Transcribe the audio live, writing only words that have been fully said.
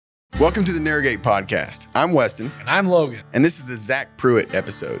Welcome to the Narrowgate Podcast. I'm Weston. And I'm Logan. And this is the Zac Pruitt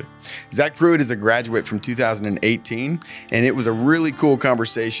episode. Zac Pruitt is a graduate from 2018, and it was a really cool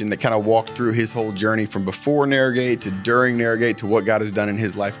conversation that kind of walked through his whole journey from before Narrowgate to during Narrowgate to what God has done in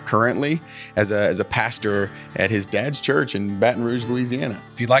his life currently as a pastor at his dad's church in Baton Rouge, Louisiana.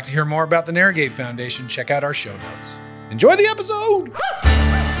 If you'd like to hear more about the Narrowgate Foundation, check out our show notes. Enjoy the episode!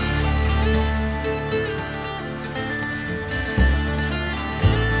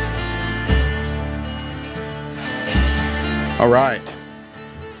 All right,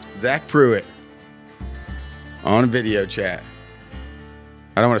 Zac Pruitt on video chat.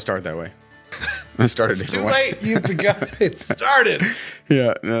 I don't want to start that way. I'm going to start a different way. It's too late. You've begun. It started.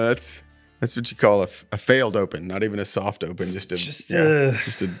 Yeah, no, that's what you call a failed open, not even a soft open, just a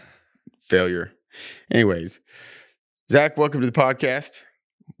failure. Anyways, Zac, welcome to the podcast.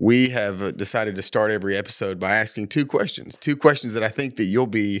 We have decided to start every episode by asking two questions that I think that you'll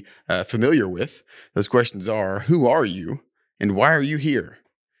be familiar with. Those questions are, who are you? And why are you here?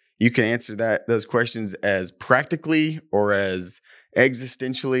 You can answer those questions as practically or as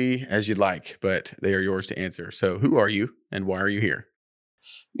existentially as you'd like, but they are yours to answer. So who are you and why are you here?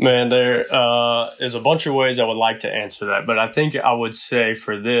 Man, there is a bunch of ways I would like to answer that, but I think I would say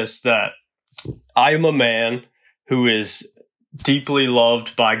for this that I am a man who is deeply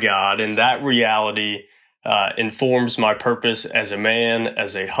loved by God, and that reality informs my purpose as a man,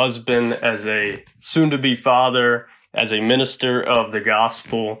 as a husband, as a soon-to-be father, as a minister of the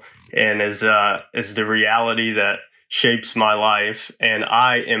gospel, and as the reality that shapes my life. And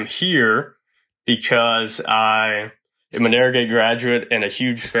I am here because I am a Narrowgate graduate and a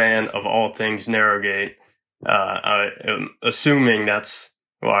huge fan of all things Narrowgate. I am assuming that's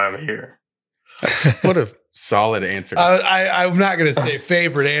why I'm here. What a solid answer. I'm not going to say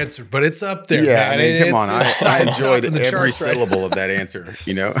favorite answer, but it's up there. Yeah, man. I mean, come on. I enjoyed every charts, syllable of that answer,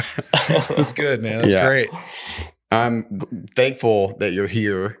 you know? That's good, man. That's great. I'm thankful that you're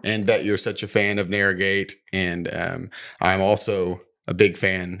here and that you're such a fan of Narrowgate. And I'm also a big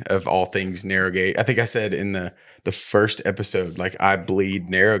fan of all things Narrowgate. I think I said in the first episode, like, I bleed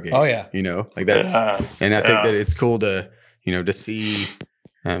Narrowgate. Oh, yeah. You know, like that's, and I think that it's cool to, to see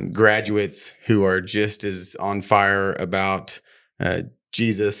graduates who are just as on fire about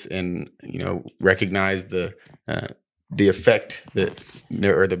Jesus and, recognize the effect that,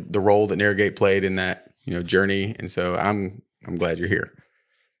 or the role that Narrowgate played in that, journey. And so I'm glad you're here.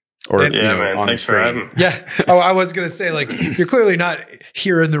 Or, man, thanks for having me. Yeah. Oh, I was going to say, like, you're clearly not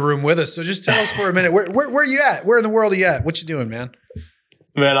here in the room with us. So just tell us for a minute, where are you at? Where in the world are you at? What you doing, man?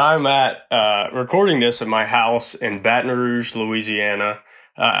 Man, I'm at recording this at my house in Baton Rouge, Louisiana.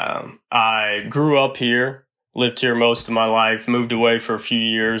 I grew up here, lived here most of my life, moved away for a few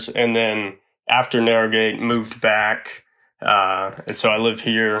years, and then after Narrowgate, moved back. And so I live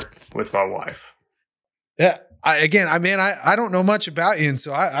here with my wife. Yeah. I don't know much about you. And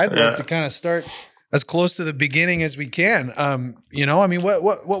so I'd love to kind of start as close to the beginning as we can.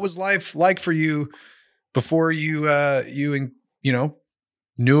 What was life like for you before you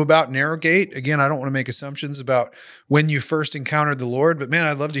knew about Narrowgate? Again, I don't want to make assumptions about when you first encountered the Lord, but man,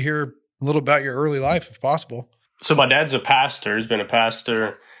 I'd love to hear a little about your early life if possible. So my dad's a pastor. He's been a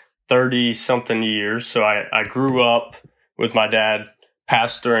pastor 30 something years. So I grew up with my dad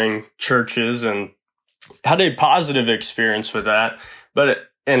pastoring churches and had a positive experience with that.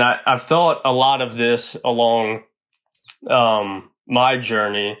 I've thought a lot of this along my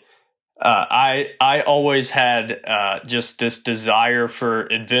journey. I always had just this desire for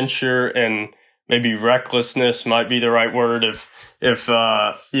adventure, and maybe recklessness might be the right word. If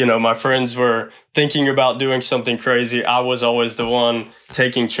my friends were thinking about doing something crazy, I was always the one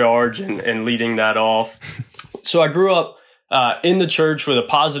taking charge and leading that off. So I grew up in the church with a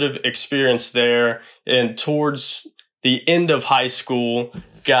positive experience there, and towards the end of high school,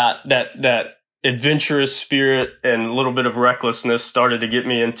 got that adventurous spirit and a little bit of recklessness started to get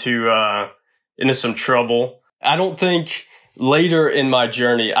me into some trouble. I don't think later in my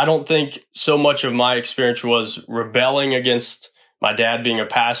journey, I don't think so much of my experience was rebelling against my dad being a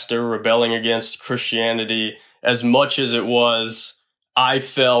pastor, rebelling against Christianity, as much as it was I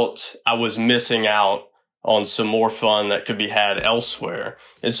felt I was missing out on some more fun that could be had elsewhere.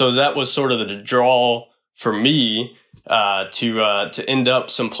 And so that was sort of the draw for me to end up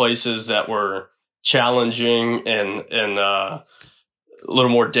some places that were challenging and a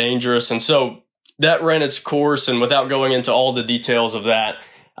little more dangerous. And so that ran its course. And without going into all the details of that,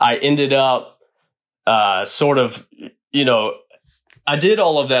 I ended up I did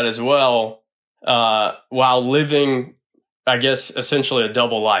all of that as well while living, I guess, essentially a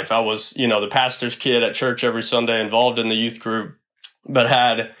double life. I was, the pastor's kid at church every Sunday, involved in the youth group, but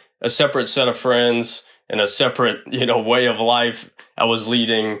had a separate set of friends and a separate, way of life I was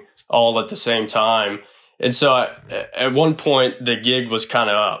leading all at the same time. And so at one point the gig was kind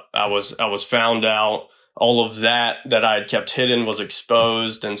of up. I was found out. All of that I had kept hidden was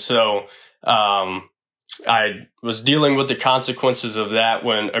exposed. And so, I was dealing with the consequences of that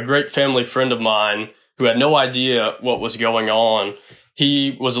when a great family friend of mine who had no idea what was going on,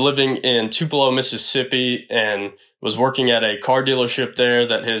 he was living in Tupelo, Mississippi, and was working at a car dealership there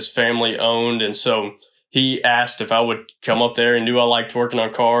that his family owned. And so he asked if I would come up there, and knew I liked working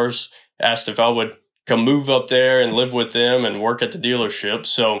on cars, asked if I would come move up there and live with them and work at the dealership.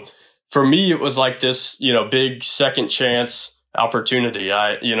 So for me, it was like this, big second chance opportunity.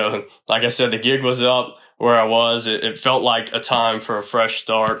 Like I said, the gig was up where I was. It felt like a time for a fresh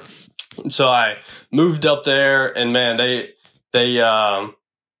start. So I moved up there, and man, they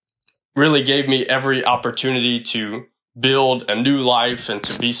really gave me every opportunity to build a new life and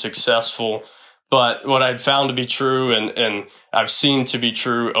to be successful. But what I'd found to be true, and I've seen to be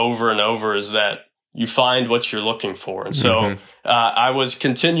true over and over, is that you find what you're looking for. And so I was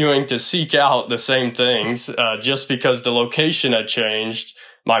continuing to seek out the same things, just because the location had changed.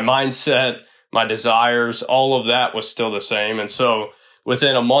 My mindset, my desires, all of that was still the same. And so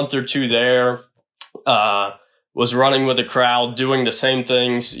within a month or two there, was running with a crowd, doing the same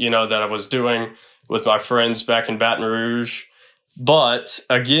things, that I was doing with my friends back in Baton Rouge. But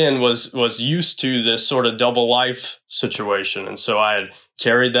again, was used to this sort of double life situation. And so I had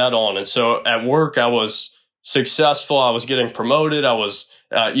carried that on. And so at work, I was successful. I was getting promoted. I was,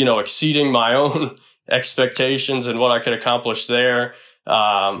 exceeding my own expectations and what I could accomplish there.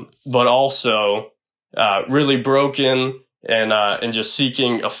 But also, really broken and just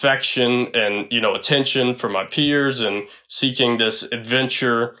seeking affection and, attention from my peers, and seeking this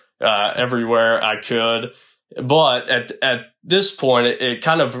adventure, everywhere I could. But at this point, it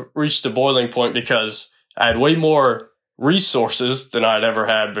kind of reached a boiling point, because I had way more resources than I'd ever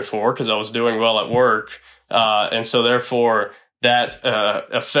had before, because I was doing well at work. And so therefore that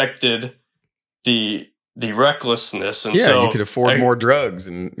affected the recklessness. And so you could afford more drugs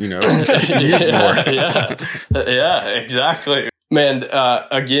and, use more. Yeah, exactly. Man,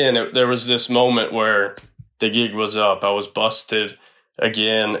 again, there was this moment where the gig was up. I was busted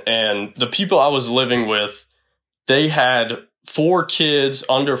again. And the people I was living with, they had 4 kids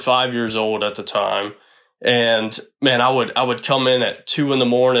under 5 years old at the time. And man, I would come in at 2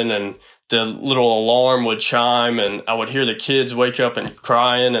 a.m. and the little alarm would chime, and I would hear the kids wake up and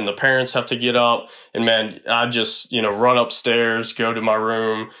crying, and the parents have to get up. And man, I just, run upstairs, go to my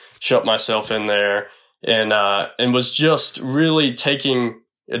room, shut myself in there, and was just really taking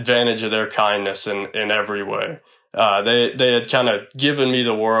advantage of their kindness in every way. They had kind of given me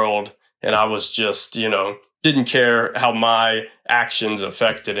the world, and I was just, didn't care how my actions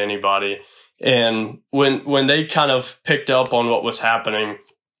affected anybody. And when they kind of picked up on what was happening,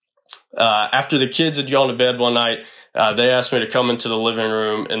 after the kids had gone to bed one night, they asked me to come into the living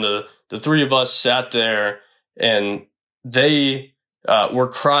room, and the 3 of us sat there, and they were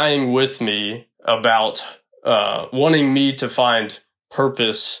crying with me about wanting me to find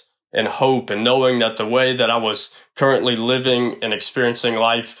purpose and hope, and knowing that the way that I was currently living and experiencing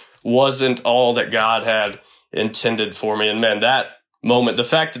life wasn't all that God had intended for me. And man, that moment, the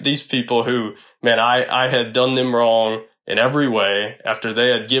fact that these people who, man, I had done them wrong in every way after they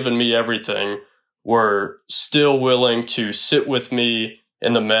had given me everything, were still willing to sit with me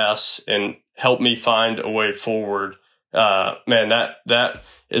in the mess and help me find a way forward. Man, that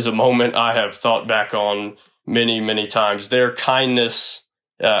is a moment I have thought back on many, many times. Their kindness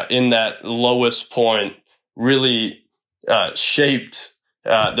in that lowest point really shaped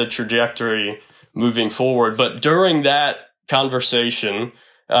the trajectory moving forward. But during that conversation,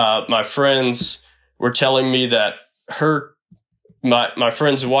 my friends were telling me that my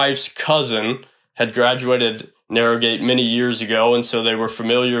friend's wife's cousin had graduated Narrowgate many years ago, and so they were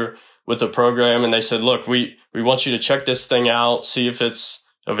familiar with the program, and they said, look, we want you to check this thing out, see if it's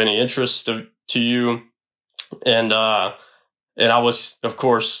of any interest to you. And I was, of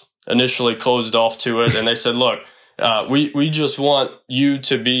course, initially closed off to it, and they said, look, we just want you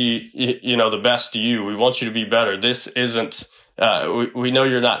to be, the best you. We want you to be better. This isn't, we know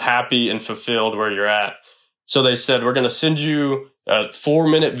you're not happy and fulfilled where you're at. So they said, we're going to send you a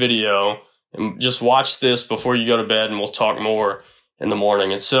 4-minute video, and just watch this before you go to bed, and we'll talk more in the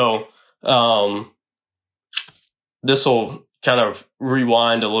morning. And so this will kind of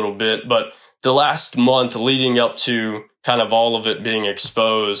rewind a little bit, but the last month leading up to kind of all of it being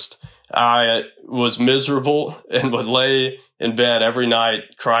exposed, I was miserable and would lay in bed every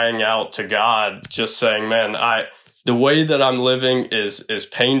night crying out to God, just saying, man, the way that I'm living is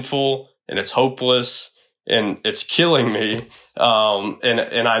painful and it's hopeless and it's killing me.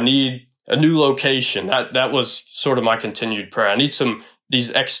 And I need a new location. That was sort of my continued prayer. I need these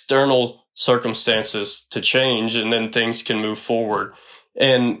external circumstances to change, and then things can move forward.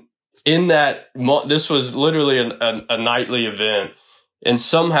 And in that, this was literally a nightly event. And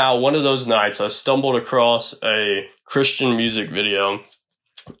somehow one of those nights I stumbled across a Christian music video.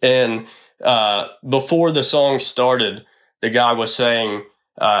 And before the song started, the guy was saying,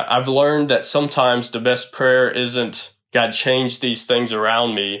 I've learned that sometimes the best prayer isn't God change these things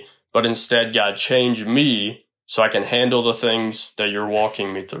around me, but instead God change me so I can handle the things that you're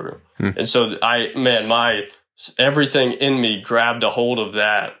walking me through. And so everything in me grabbed a hold of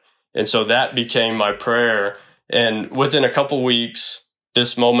that. And so that became my prayer. And within a couple weeks,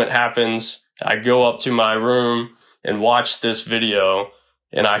 this moment happens. I go up to my room and watch this video,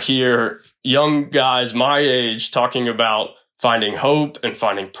 and I hear young guys my age talking about finding hope and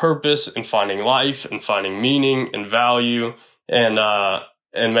finding purpose and finding life and finding meaning and value. And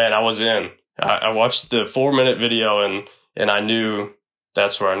man, I was in. I watched the 4-minute video and I knew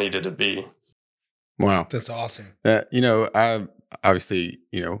that's where I needed to be. Wow. That's awesome. I obviously,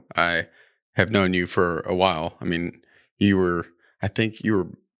 I have known you for a while. I mean, I think you were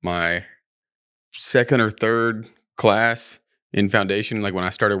my second or third class in foundation, like when I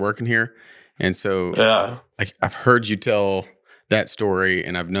started working here. And so I've heard you tell that story,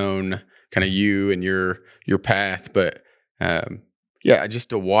 and I've known kind of you and your path, but just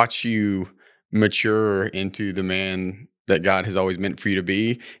to watch you mature into the man that God has always meant for you to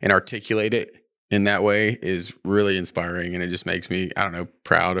be and articulate it in that way is really inspiring. And it just makes me, I don't know,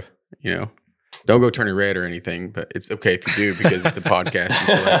 proud, Don't go turning red or anything, but it's okay if you do because it's a podcast.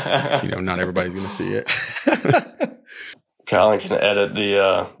 And so, not everybody's going to see it. Colin can edit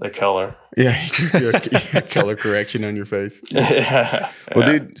the color. Yeah, you can do a color correction on your face. Yeah. Well,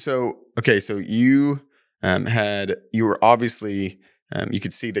 dude, so you you were obviously, you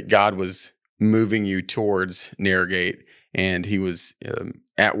could see that God was moving you towards Narrowgate, and he was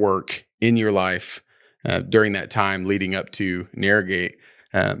at work in your life during that time leading up to Narrowgate.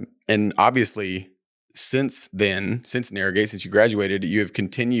 And obviously, since Narrowgate, since you graduated, you have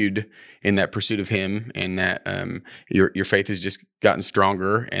continued in that pursuit of him, and that your faith has just gotten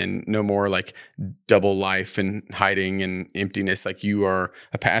stronger, and no more like double life and hiding and emptiness. Like, you are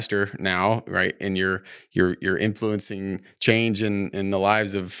a pastor now, right? And you're influencing change in the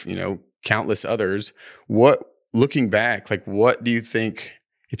lives of countless others. Looking back, like, what do you think,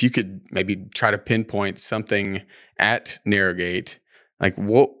 if you could maybe try to pinpoint something at Narrowgate? Like,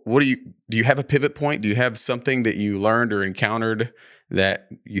 what do you have a pivot point? Do you have something that you learned or encountered that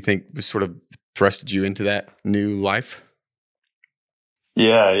you think was sort of thrusted you into that new life?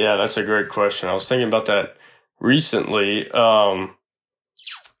 Yeah, that's a great question. I was thinking about that recently.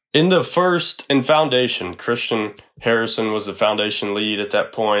 In foundation, Christian Harrison was the foundation lead at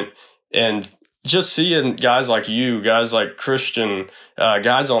that point, and just seeing guys like you, guys like Christian,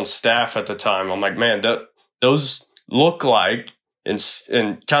 guys on staff at the time, I'm like, man, those look like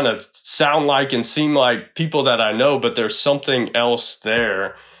and kind of sound like and seem like people that I know, but there's something else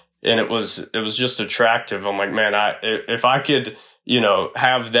there. And it was just attractive. I'm like, man, if I could,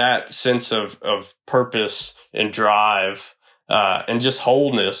 have that sense of purpose and drive, and just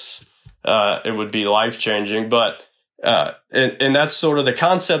wholeness, it would be life changing. But, and that's sort of the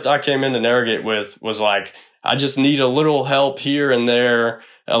concept I came into Narrowgate with, was like, I just need a little help here and there,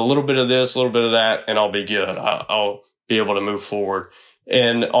 a little bit of this, a little bit of that, and I'll be good. I'll be able to move forward.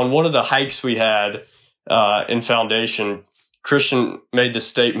 And on one of the hikes we had in foundation, Christian made the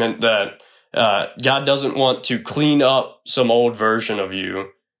statement that God doesn't want to clean up some old version of you.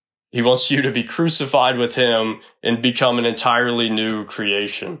 He wants you to be crucified with him and become an entirely new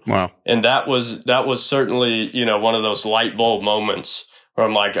creation. Wow. And that was certainly, one of those light bulb moments where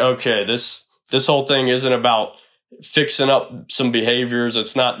I'm like, okay, this whole thing isn't about fixing up some behaviors.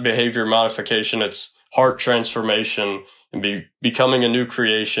 It's not behavior modification. It's heart transformation and becoming a new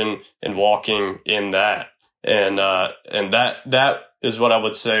creation and walking in that. And that is what I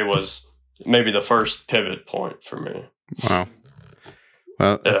would say was maybe the first pivot point for me. Wow.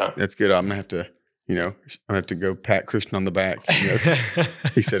 Well, that's good. I'm gonna have to go pat Christian on the back.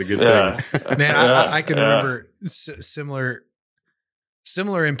 He said a good thing. Man, I can remember similar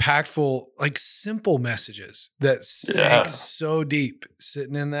impactful, like simple messages that sank so deep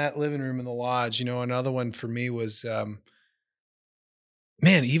sitting in that living room in the lodge. Another one for me was,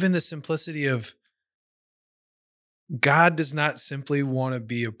 even the simplicity of God does not simply want to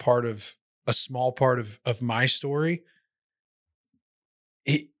be a small part of my story.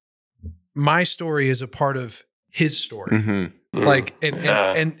 My story is a part of his story. Mm-hmm. Like,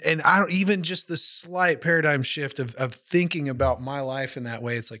 and I don't even just the slight paradigm shift of thinking about my life in that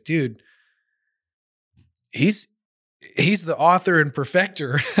way. It's like, dude, he's the author and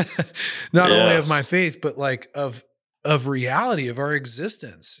perfecter, not only of my faith, but like of reality, of our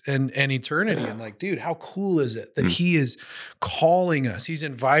existence and eternity. And like, dude, how cool is it that he is calling us? He's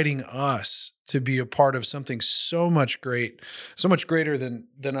inviting us to be a part of something so much greater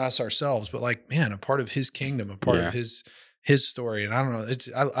than us ourselves. But like, man, a part of his kingdom, a part of his story. And I don't know,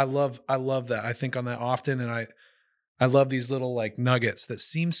 I love that. I think on that often. And I love these little like nuggets that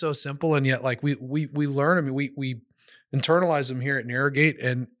seem so simple. And yet like we learn, I mean, we internalize them here at Narrowgate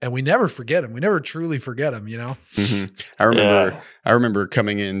and we never forget them. We never truly forget them, you know? Mm-hmm. I remember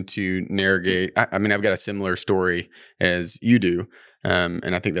coming into Narrowgate. I mean, I've got a similar story as you do.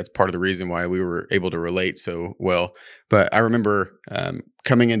 And I think that's part of the reason why we were able to relate so well. But I remember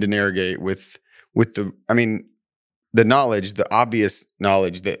coming into Narrowgate with the knowledge, the obvious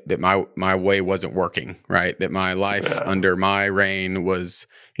knowledge that my way wasn't working, right? That my life under my reign was,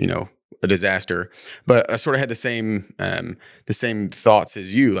 a disaster. But I sort of had the same thoughts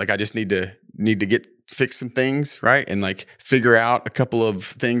as you. Like, I just need to fix some things, right? And like figure out a couple of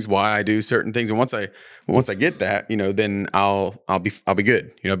things why I do certain things. And once I get that, then I'll be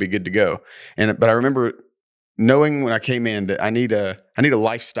good. I'll be good to go. But I remember knowing when I came in that I need a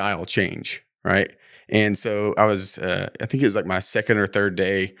lifestyle change, right? And so I was, I think it was like my second or third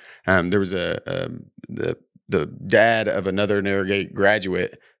day. There was the dad of another Narrowgate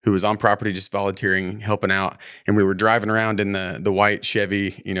graduate who was on property just volunteering, helping out. And we were driving around in the white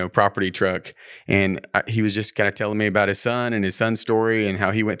Chevy, property truck. And he was just kind of telling me about his son and his son's story and how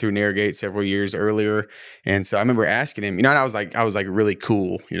he went through Narrowgate several years earlier. And so I remember asking him, and I was like really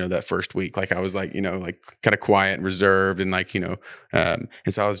cool, that first week. Like I was like, like kind of quiet and reserved and like, and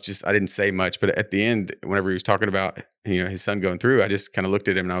so I didn't say much, but at the end, whenever he was talking about, his son going through, I just kind of looked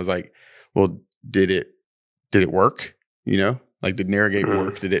at him and I was like, well, did it work? Like, did Narrowgate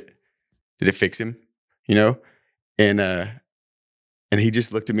work? Did it fix him? And he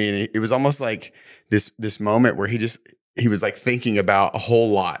just looked at me, and it was almost like this moment where he was like thinking about a whole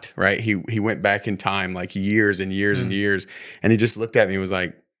lot, right? He went back in time like years and years and years, and he just looked at me and was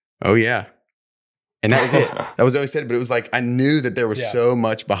like, "Oh yeah." And that was it. That was all he said. But it was like, I knew that there was so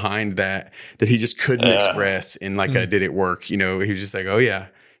much behind that he just couldn't express in like a, did it work? He was just like, "Oh yeah."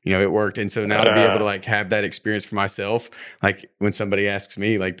 It worked. And so now to be able to like have that experience for myself, like when somebody asks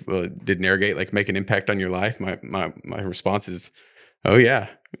me like, well, did Narrowgate like make an impact on your life? My response is, oh yeah,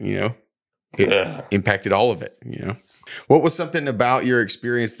 it impacted all of it. What was something about your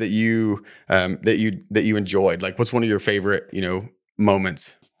experience that you enjoyed? Like, what's one of your favorite,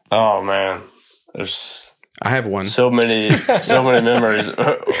 moments? Oh man, I have one. So many memories.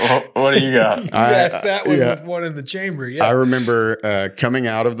 What do you got? You asked that one with one in the chamber. Yeah. I remember coming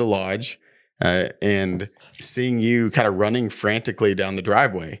out of the lodge and seeing you kind of running frantically down the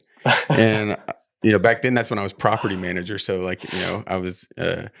driveway. And, back then that's when I was property manager. So like, I was,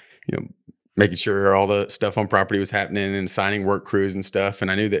 making sure all the stuff on property was happening and signing work crews and stuff. And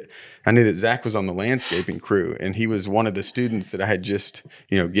I knew that Zac was on the landscaping crew, and he was one of the students that I had just,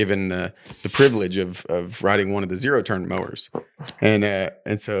 given the privilege of riding one of the zero turn mowers.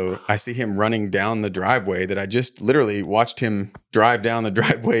 And so I see him running down the driveway that I just literally watched him drive down the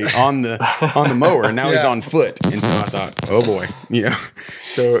driveway on the mower. And now he's on foot. And so I thought, oh boy,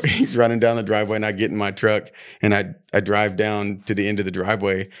 so he's running down the driveway, and I get in my truck and I drive down to the end of the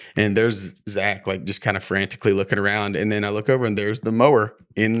driveway, and there's Zac like just kind of frantically looking around. And then I look over and there's the mower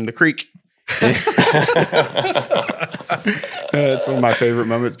in the creek. That's one of my favorite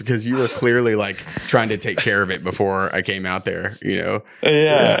moments because you were clearly like trying to take care of it before I came out there,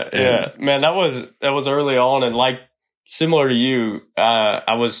 Yeah. Man, that was early on. And like, similar to you,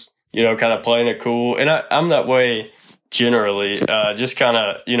 I was, kind of playing it cool. And I'm that way generally, just kind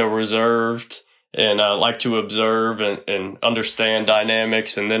of, reserved and like to observe and understand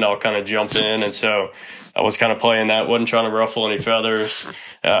dynamics. And then I'll kind of jump in. And so I was kind of playing that, wasn't trying to ruffle any feathers,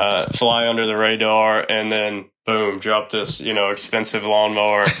 fly under the radar, and then boom, drop this, expensive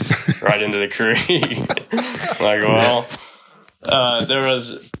lawnmower right into the creek. Like, well, there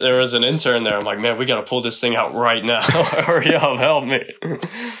was an intern there. I'm like, man, we got to pull this thing out right now. Hurry up, help me.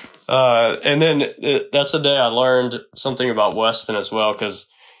 And then that's the day I learned something about Weston as well, because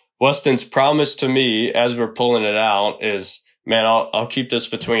Weston's promise to me as we're pulling it out is, man, I'll keep this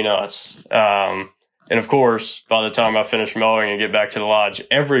between us. And of course, by the time I finish mowing and get back to the lodge,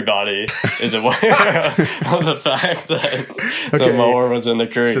 everybody is aware of the fact that the mower was in the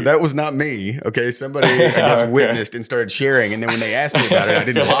creek. So that was not me. Okay. Somebody, I guess, witnessed and started sharing. And then when they asked me about it, I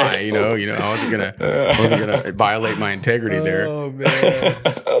didn't lie. You know, I wasn't gonna violate my integrity there. Oh man.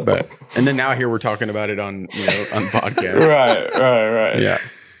 And then now here we're talking about it on podcast. Right. Yeah.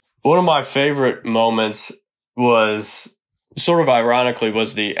 One of my favorite moments was sort of ironically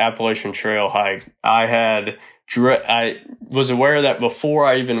was the Appalachian Trail hike. I was aware of that before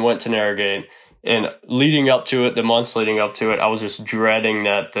I even went to Narrowgate, and leading up to it, the months leading up to it, I was just dreading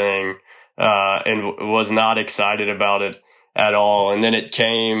that thing, and was not excited about it at all. And then it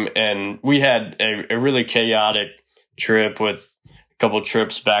came, and we had a really chaotic trip with a couple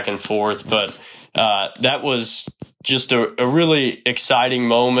trips back and forth, but that was just a really exciting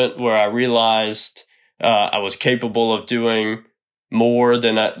moment where I realized I was capable of doing more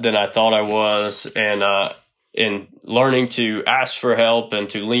than I thought I was, and in learning to ask for help and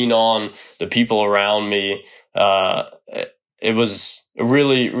to lean on the people around me. It was a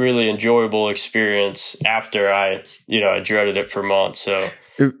really, really enjoyable experience after I dreaded it for months. So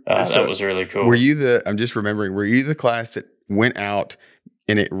that was really cool. I'm just remembering, were you the class that went out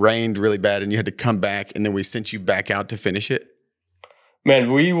and it rained really bad and you had to come back and then we sent you back out to finish it?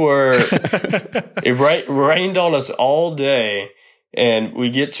 Man, it rained on us all day, and we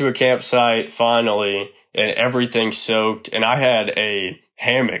get to a campsite finally, and everything's soaked. And I had a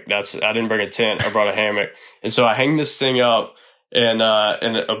hammock. I didn't bring a tent. I brought a hammock. And so I hang this thing up, and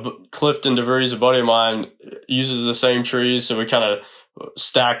Clifton DeVries, a buddy of mine, uses the same trees. So we kind of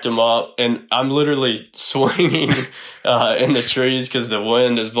stacked them up, and I'm literally swinging in the trees because the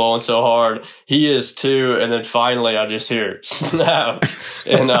wind is blowing so hard. He is too. And then finally I just hear snap,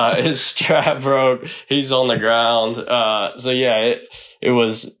 and his strap broke. He's on the ground. So yeah, it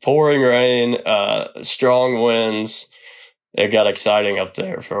was pouring rain, strong winds. It got exciting up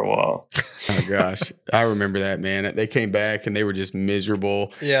there for a while. Oh gosh, I remember that, man. They came back and they were just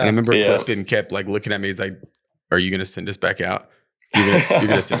miserable. Yeah, and I remember Clifton kept like looking at me. He's like, "Are you going to send us back out? You're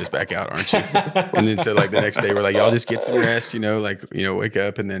gonna send us back out, aren't you?" And then so like the next day we're like, "Y'all just get some rest, wake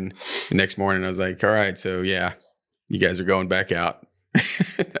up." And then the next morning I was like, "All right, so yeah, you guys are going back out."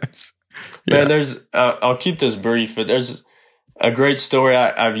 Man, I'll keep this brief, but there's a great story.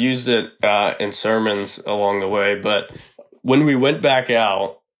 I've used it in sermons along the way. But when we went back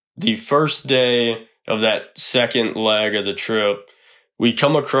out, the first day of that second leg of the trip, we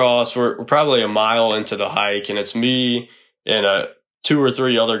come across, we're probably a mile into the hike, and it's me and 2 or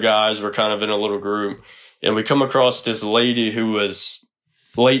 3 other guys. We're kind of in a little group, and we come across this lady who was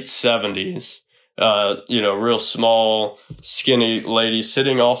late 70s, real small, skinny lady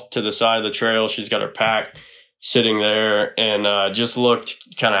sitting off to the side of the trail. She's got her pack sitting there, and just looked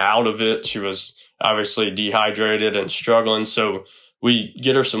kind of out of it. She was obviously dehydrated and struggling. So we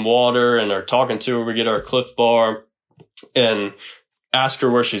get her some water and are talking to her. We get her a Cliff Bar and ask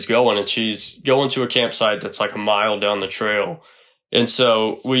her where she's going. And she's going to a campsite that's like a mile down the trail. And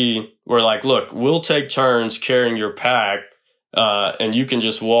so we were like, "Look, we'll take turns carrying your pack, and you can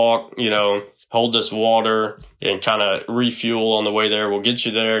just walk, hold this water and kind of refuel on the way there. We'll get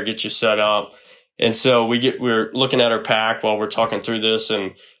you there, get you set up." And so we're looking at her pack while we're talking through this,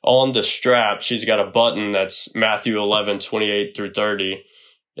 and on the strap, she's got a button that's Matthew 11:28-30.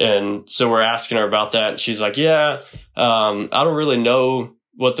 And so we're asking her about that. And she's like, "Yeah, I don't really know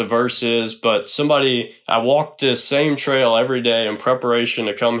what the verse is, but I walked this same trail every day in preparation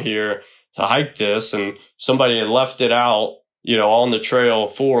to come here to hike this, and somebody had left it out, on the trail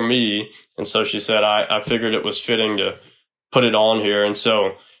for me." And so she said, I figured it was fitting to put it on here. And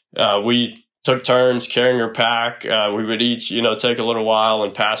so we took turns carrying her pack. We would each, take a little while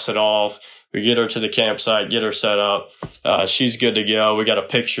and pass it off. We get her to the campsite, get her set up. She's good to go. We got a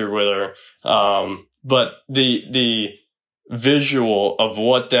picture with her. But the visual of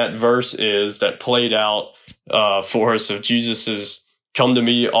what that verse is that played out for us of Jesus's, "Come to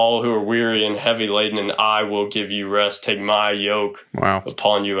me, all who are weary and heavy laden, and I will give you rest. Take my yoke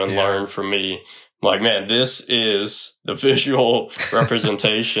upon you and learn from me." I'm like, man, this is the visual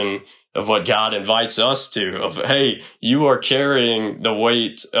representation of what God invites us to, of, hey, you are carrying the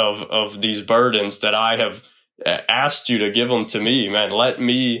weight of these burdens that I have asked you to give them to me, man. Let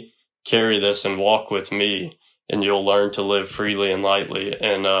me carry this and walk with me, and you'll learn to live freely and lightly.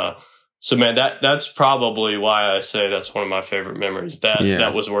 And so, man, that's probably why I say that's one of my favorite memories.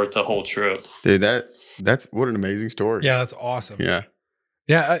 That was worth the whole trip. Dude, that's what an amazing story. Yeah, that's awesome. Yeah.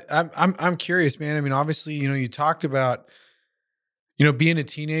 Yeah, I'm curious, man. I mean, obviously, you talked about, being a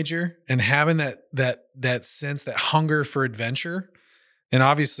teenager and having that sense, that hunger for adventure. And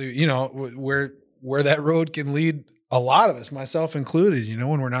obviously, we're where that road can lead a lot of us, myself included,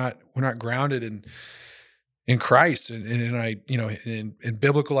 when we're not grounded in Christ and in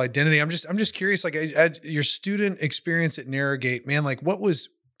biblical identity. I'm just curious, like your student experience at Narrowgate, man, like what was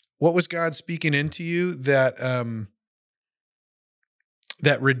God speaking into you that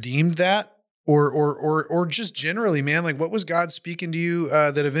redeemed that? Or just generally, man, like what was God speaking to you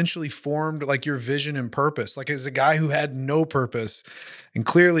that eventually formed like your vision and purpose? Like as a guy who had no purpose, and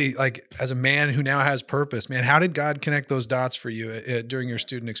clearly like as a man who now has purpose, man, how did God connect those dots for you during your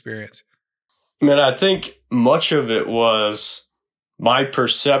student experience? Man, I think much of it was my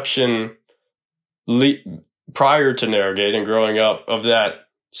perception prior to Narrowgate and growing up of that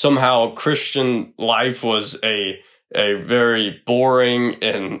somehow Christian life was a very boring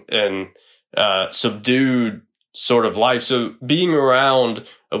and subdued sort of life. So being around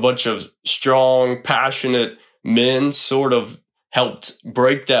a bunch of strong, passionate men sort of helped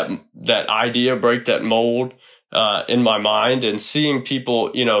break that idea, break that mold in my mind, and seeing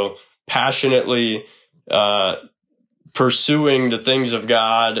people, passionately pursuing the things of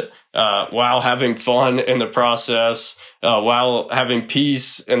God while having fun in the process, while having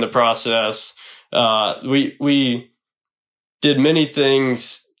peace in the process. We did many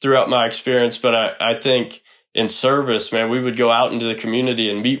things throughout my experience, but I think in service, man, we would go out into the community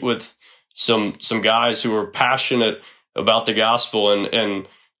and meet with some guys who were passionate about the gospel and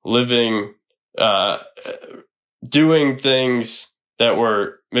living, doing things that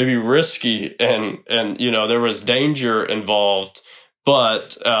were maybe risky and there was danger involved,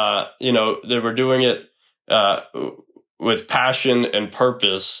 but they were doing it with passion and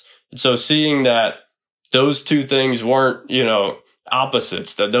purpose. And so seeing that those two things weren't,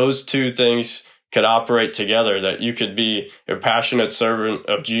 opposites, that those two things could operate together, that you could be a passionate servant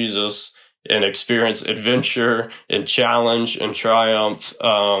of Jesus and experience adventure and challenge and triumph.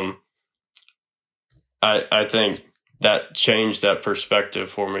 I think that changed that perspective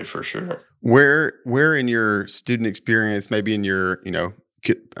for me for sure. Where in your student experience, maybe in your,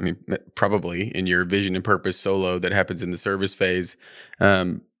 probably in your vision and purpose solo that happens in the service phase,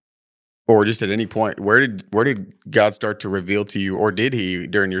 or just at any point, where did God start to reveal to you, or did he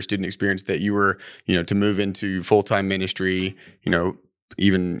during your student experience that you were, to move into full-time ministry,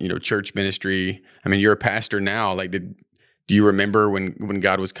 even, church ministry? I mean, you're a pastor now. Like, do you remember when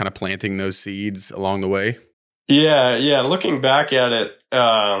God was kind of planting those seeds along the way? Yeah. Looking back at it,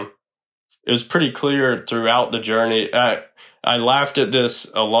 it was pretty clear throughout the journey. I laughed at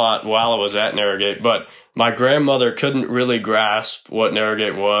this a lot while I was at Narrowgate, but my grandmother couldn't really grasp what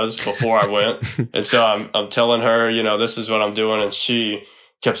Narrowgate was before I went. And so I'm telling her, this is what I'm doing. And she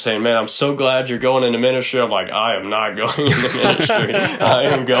kept saying, man, I'm so glad you're going into ministry. I'm like, I am not going into ministry.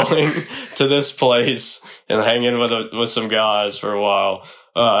 I am going to this place and hanging with some guys for a while.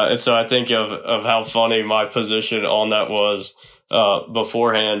 And so I think of how funny my position on that was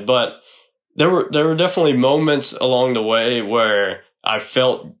beforehand. But there were definitely moments along the way where I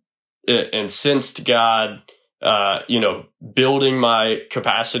felt and sensed God, building my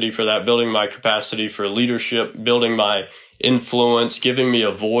capacity for that, building my capacity for leadership, building my influence, giving me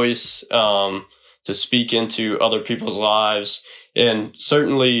a voice to speak into other people's lives. And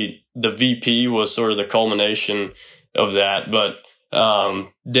certainly the VP was sort of the culmination of that. But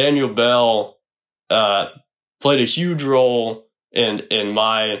Daniel Bell played a huge role in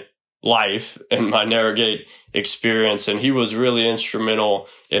my life and my Narrowgate experience, and he was really instrumental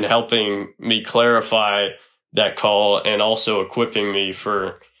in helping me clarify that call and also equipping me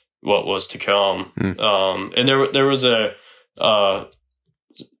for what was to come. And there was a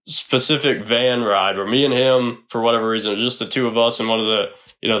specific van ride where me and him, for whatever reason, just the two of us in one of the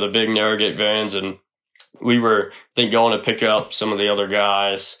the big Narrowgate vans, and we were, I think, going to pick up some of the other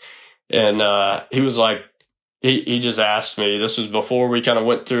guys. And he was like, he just asked me, this was before we kind of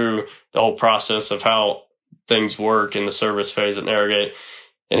went through the whole process of how things work in the service phase at Narrowgate.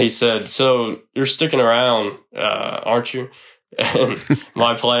 And he said, so you're sticking around, aren't you? And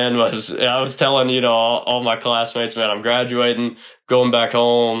my plan was, I was telling, all my classmates, man, I'm graduating, going back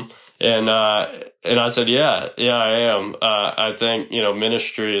home. And I said, yeah, I am. I think,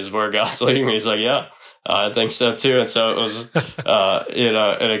 ministry is where God's leading me. He's like, yeah, I think so too. And so it was,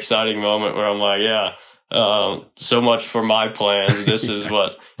 an exciting moment where I'm like, yeah, so much for my plans. This is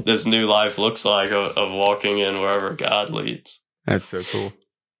what this new life looks like of walking in wherever God leads. That's so cool.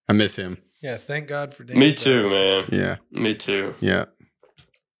 I miss him. Yeah. Thank God for Dave. Me too, man. Yeah. Me too. Yeah.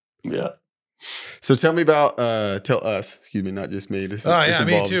 Yeah. So tell me about, tell us, excuse me, not just me. This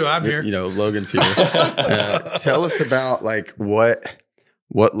me too. I'm here. Logan's here. Tell us about like what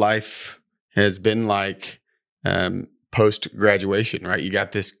life has been like, post graduation, right? You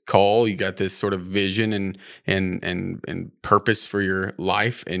got this call, you got this sort of vision and purpose for your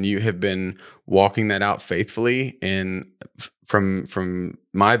life, and you have been walking that out faithfully. And from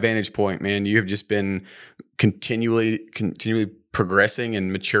my vantage point, man, you have just been continually progressing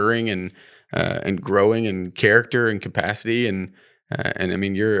and maturing and growing in character and capacity. And I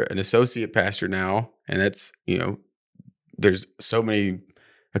mean, you're an associate pastor now, and that's, there's so many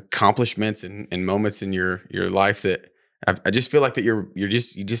accomplishments and moments in your life that I just feel like that you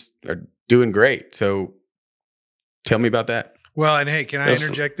just are doing great. So tell me about that. Well, and hey, can I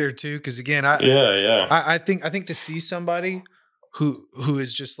interject there too? Because again, I think to see somebody who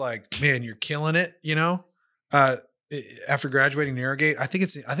is just like, man, you're killing it, after graduating Narrowgate, I think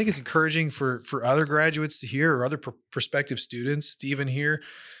it's encouraging for other graduates to hear, or other prospective students to even hear,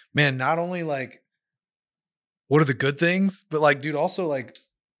 man, not only like what are the good things, but like, dude, also like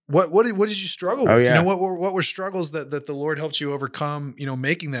what did you struggle with? Yeah. What were struggles that the Lord helped you overcome,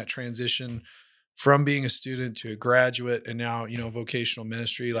 making that transition from being a student to a graduate, and now, vocational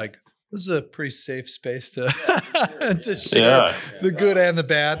ministry. Like, this is a pretty safe space to to share the good and the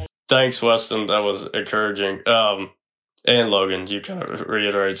bad. Thanks, Weston. That was encouraging. And Logan, you kind of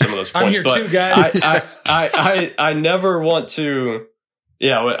reiterated some of those points. I'm here but too, guys. I never want to.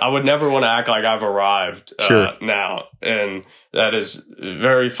 Yeah, I would never want to act like I've arrived now, and that is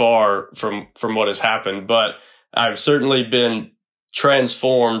very far from what has happened. But I've certainly been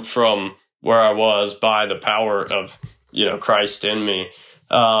transformed from where I was by the power of Christ in me.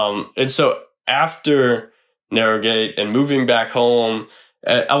 And so after Narrowgate and moving back home,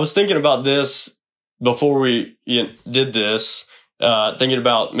 I was thinking about this before we did this. Thinking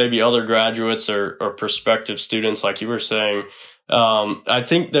about maybe other graduates or prospective students, like you were saying. I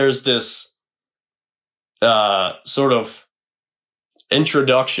think there's this sort of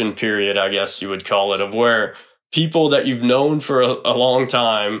introduction period, I guess you would call it, of where people that you've known for a long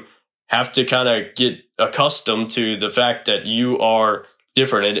time have to kind of get accustomed to the fact that you are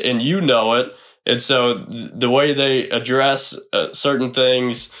different, and you know it. And so the way they address certain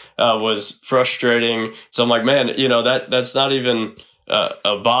things was frustrating. So I'm like, man, that's not even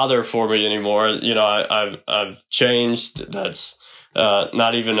a bother for me anymore. I've changed. That's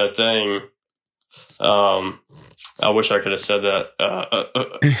not even a thing. I wish I could have said that.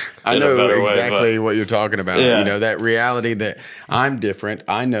 I know exactly what you're talking about. Yeah. That reality that I'm different.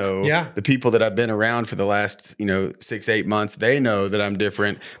 I know the people that I've been around for the last, 6-8 months, they know that I'm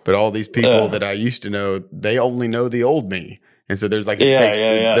different. But all these people that I used to know, they only know the old me. And so there's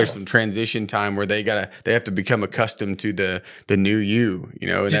there's some transition time where they have to become accustomed to the new you,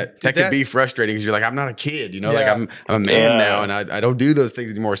 and that could be frustrating because you're like, I'm not a kid, like I'm a man now, and I don't do those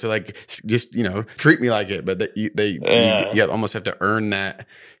things anymore. So like, just, treat me like it, but you almost have to earn that,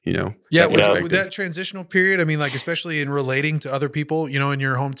 With that transitional period, I mean, like, especially in relating to other people, in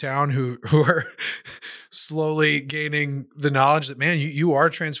your hometown who are slowly gaining the knowledge that, man, you are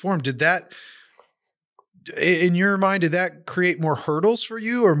transformed. Did that, in your mind, did that create more hurdles for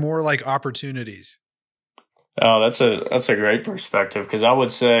you or more like opportunities? Oh, that's a great perspective, because I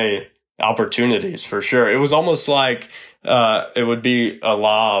would say opportunities for sure. It was almost like it would be a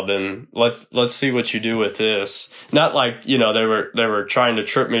lob, and let's see what you do with this. Not like they were trying to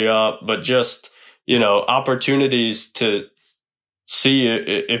trip me up, but just opportunities to see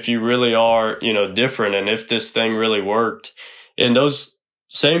if you really are different, and if this thing really worked. And those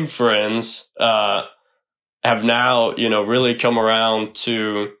same friends have now, really come around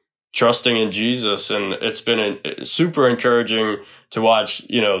to trusting in Jesus. And it's been super encouraging to watch,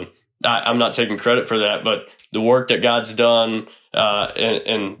 I'm not taking credit for that, but the work that God's done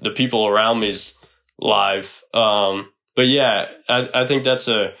in the people around me's life. But yeah, I think that's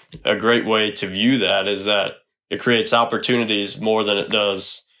a great way to view that, is that it creates opportunities more than it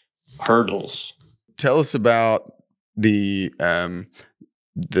does hurdles. Tell us about the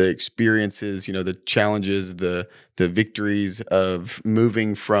experiences, the challenges, the victories of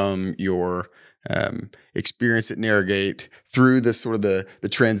moving from your experience at Narrowgate through the sort of the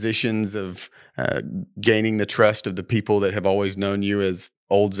transitions of gaining the trust of the people that have always known you as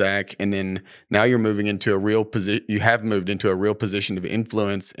old Zac, and then now you're moving into a real position. You have moved into a real position of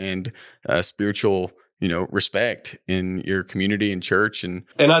influence and spiritual, respect in your community and church, and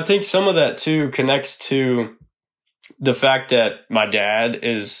I think some of that too connects to the fact that my dad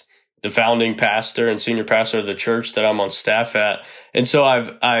is the founding pastor and senior pastor of the church that I'm on staff at. And so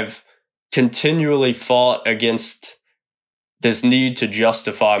I've continually fought against this need to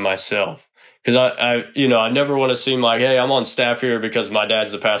justify myself. Because I never want to seem like, hey, I'm on staff here because my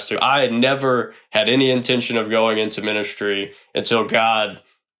dad's the pastor. I had never had any intention of going into ministry until God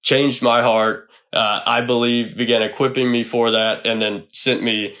changed my heart I believe began equipping me for that and then sent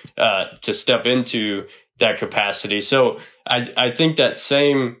me to step into that capacity. So I think that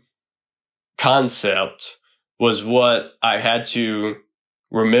same concept was what I had to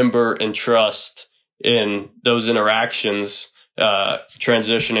remember and trust in those interactions,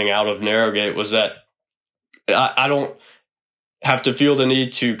 transitioning out of Narrowgate, was that I don't have to feel the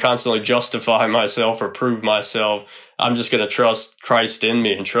need to constantly justify myself or prove myself. I'm just going to trust Christ in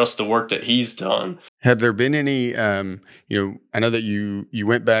me and trust the work that he's done. Have there been any, I know that you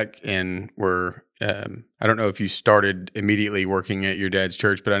went back and were, I don't know if you started immediately working at your dad's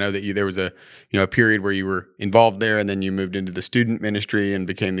church, but I know that there was a period where you were involved there, and then you moved into the student ministry and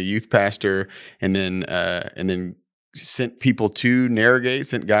became the youth pastor, and then sent people to Narrowgate,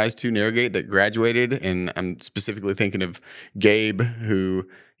 sent guys to Narrowgate that graduated. And I'm specifically thinking of Gabe, who,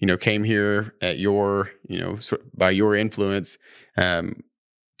 came here at your, by your influence,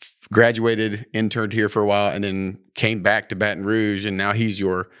 graduated, interned here for a while, and then came back to Baton Rouge. And now he's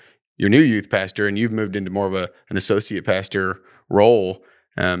your new youth pastor, and you've moved into more of an associate pastor role.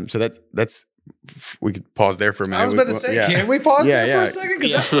 So that's, we could pause there for a minute. I was about to say, can we pause there for a second?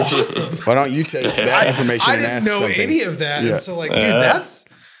 Because that's awesome. Why don't you take that information I and didn't ask know something. any of that. And so dude, that's,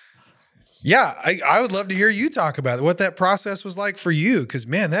 I would love to hear you talk about it, what that process was like for you. Because,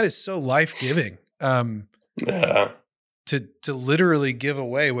 man, that is so life-giving. To literally give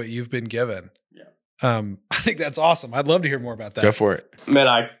away what you've been given. I think that's awesome. I'd love to hear more about that. Go for it. Man,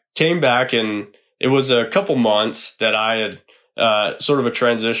 I came back, and it was a couple months that I had sort of a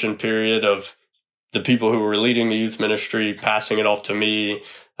transition period of the people who were leading the youth ministry passing it off to me.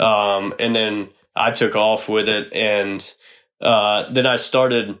 And then I took off with it. And then I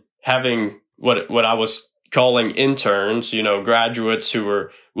started having what I was calling interns, graduates who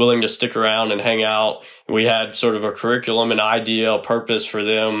were willing to stick around and hang out. We had sort of a curriculum, an idea, a purpose for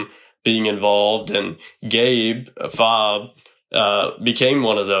them being involved. And Gabe, Fob, became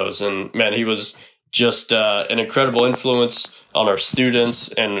one of those. And man, he was just an incredible influence on our students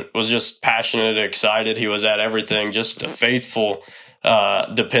and was just passionate, excited. He was at everything, just a faithful,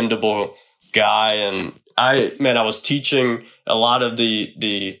 dependable guy. And I was teaching a lot of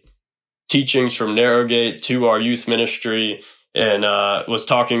the teachings from Narrowgate to our youth ministry, and was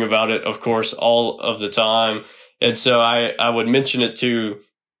talking about it, of course, all of the time. And so I would mention it to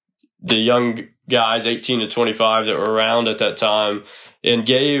the young guys, 18 to 25, that were around at that time. And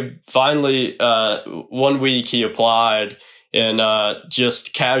Gabe finally, one week he applied, and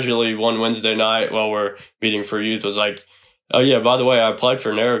just casually one Wednesday night while we're meeting for youth was like, "Oh yeah, by the way, I applied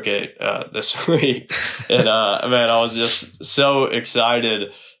for Narrowgate this week." And I was just so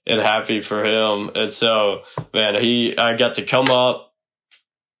excited and happy for him. And so, man, I got to come up.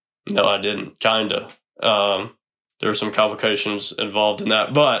 No, I didn't. Kinda. There were some complications involved in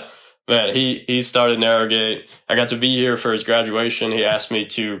that, but man, he started Narrowgate. I got to be here for his graduation. He asked me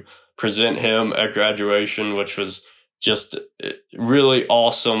to present him at graduation, which was just really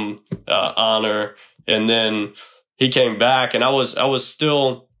awesome honor. And then he came back, and I was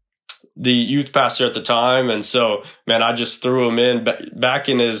still the youth pastor at the time. And so, man, I just threw him in back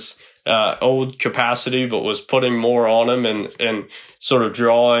in his old capacity, but was putting more on him and sort of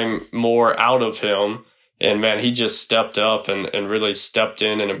drawing more out of him. And man, he just stepped up and really stepped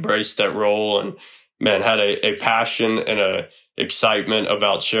in and embraced that role, and man, had a passion and a excitement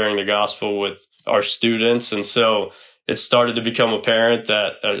about sharing the gospel with our students. And so it started to become apparent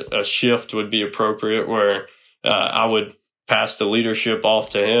that a shift would be appropriate, where I would pass the leadership off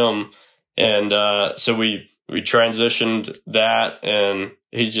to him. And so we transitioned that, and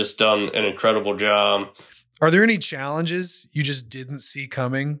he's just done an incredible job. Are there any challenges you just didn't see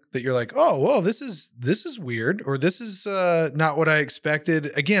coming that you're like, oh, whoa, this is weird, or this is not what I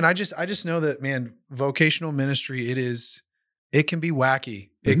expected? Again, I just know that, man, vocational ministry, it can be wacky.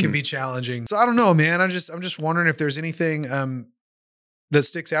 It can be challenging. So I don't know, man. I'm just wondering if there's anything that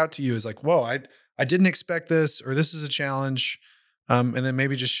sticks out to you as like, whoa, I didn't expect this, or this is a challenge. And then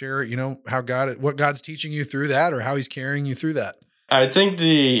maybe just share, what God's teaching you through that, or how he's carrying you through that. I think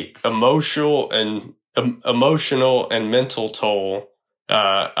the emotional and mental toll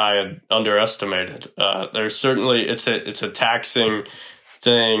I had underestimated. There's certainly it's a taxing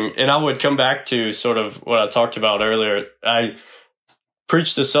thing, and I would come back to sort of what I talked about earlier. I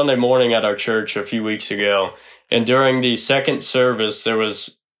preached a Sunday morning at our church a few weeks ago, and during the second service, there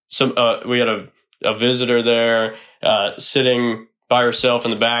was we had a visitor there sitting by herself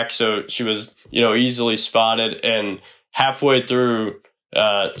in the back, so she was easily spotted, and halfway through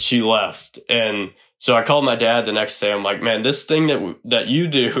she left. And so I called my dad the next day. I'm like, man, this thing that you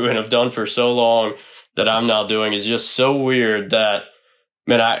do and have done for so long that I'm now doing is just so weird that,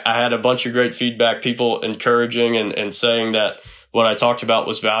 man, I had a bunch of great feedback, people encouraging and saying that what I talked about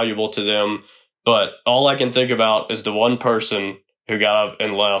was valuable to them. But all I can think about is the one person who got up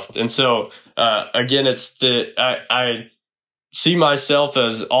and left. And so, again, I see myself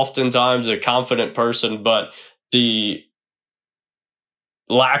as oftentimes a confident person, but the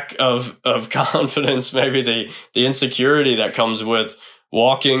lack of confidence, maybe the insecurity that comes with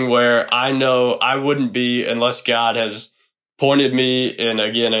walking where I know I wouldn't be unless God has pointed me and,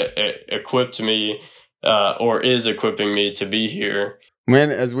 again, equipped me or is equipping me to be here.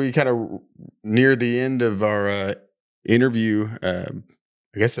 Man, as we kind of near the end of our interview, I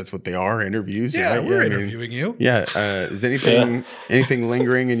guess that's what they are, interviews. Yeah, right? we're interviewing you. Yeah. Is anything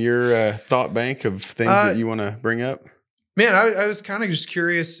lingering in your thought bank of things that you want to bring up? Man, I was kind of just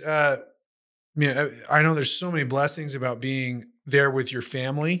curious. I know there's so many blessings about being there with your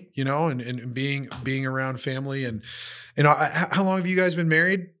family, and being around family. And, how long have you guys been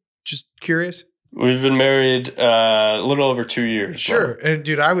married? Just curious. We've been married a little over 2 years. Sure. And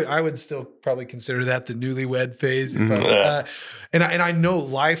dude, I would still probably consider that the newlywed phase. If and I know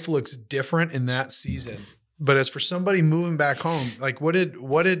life looks different in that season, but as for somebody moving back home, like what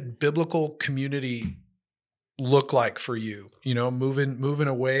did biblical community look like for you? Moving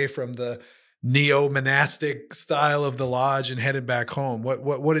away from the neo-monastic style of the lodge and headed back home.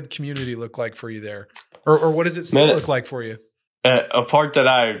 What did community look like for you there? Or what does it still look like for you? A part that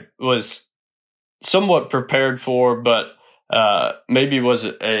I was somewhat prepared for, but maybe was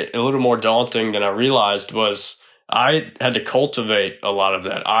a little more daunting than I realized, was I had to cultivate a lot of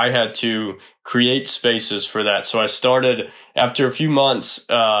that. I had to create spaces for that. So I started, after a few months,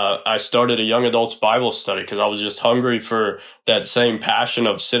 I started a young adults Bible study because I was just hungry for that same passion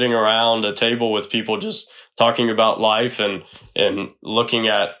of sitting around a table with people just talking about life and looking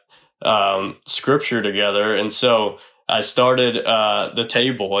at scripture together. And so I started the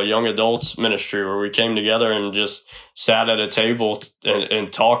table, a young adults ministry, where we came together and just sat at a table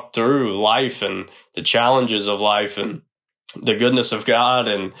and talked through life and the challenges of life and the goodness of God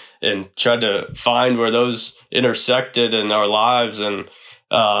and tried to find where those intersected in our lives. And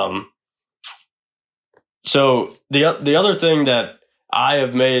so the other thing that I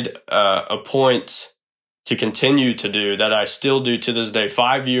have made a point to continue to do, that I still do to this day,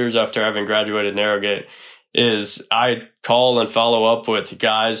 5 years after having graduated Narrowgate, is I call and follow up with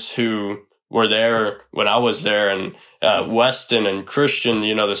guys who were there when I was there, and Weston and Christian,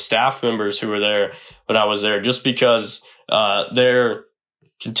 the staff members who were there when I was there, just because their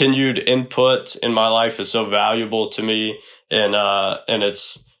continued input in my life is so valuable to me. And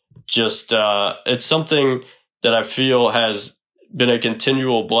it's just, it's something that I feel has been a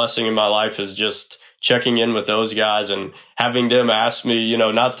continual blessing in my life, is just checking in with those guys and having them ask me,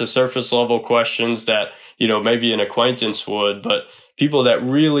 not the surface level questions that, maybe an acquaintance would, but people that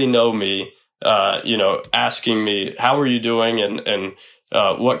really know me, asking me, how are you doing? And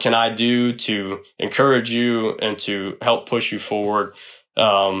what can I do to encourage you and to help push you forward?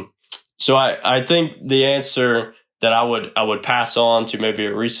 So I think the answer that I would pass on to maybe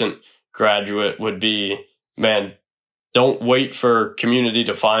a recent graduate would be, man, don't wait for community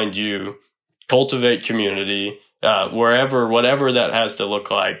to find you. Cultivate community, whatever that has to look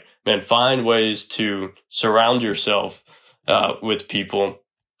like. Man, find ways to surround yourself with people,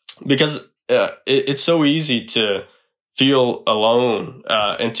 because it's so easy to feel alone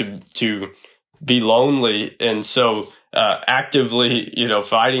and to be lonely. And so actively,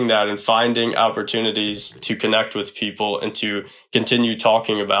 fighting that and finding opportunities to connect with people and to continue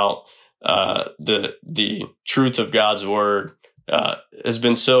talking about the truth of God's word has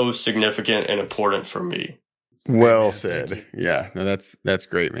been so significant and important for me. Well said. Yeah, no, that's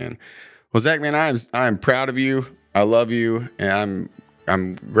great, man. Well, Zac, man, I'm proud of you. I love you, and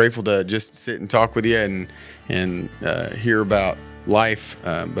I'm grateful to just sit and talk with you and hear about life.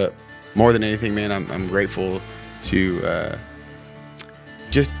 But more than anything, man, I'm grateful to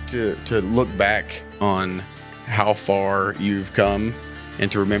just to look back on how far you've come,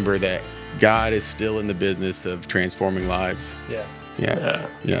 and to remember that God is still in the business of transforming lives. Yeah.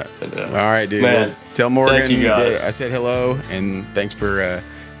 All right, dude. Man, well, tell Morgan that I said hello, and thanks for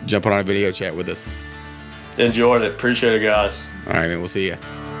jumping on a video chat with us. Enjoyed it. Appreciate it, guys. All right, man. We'll see you.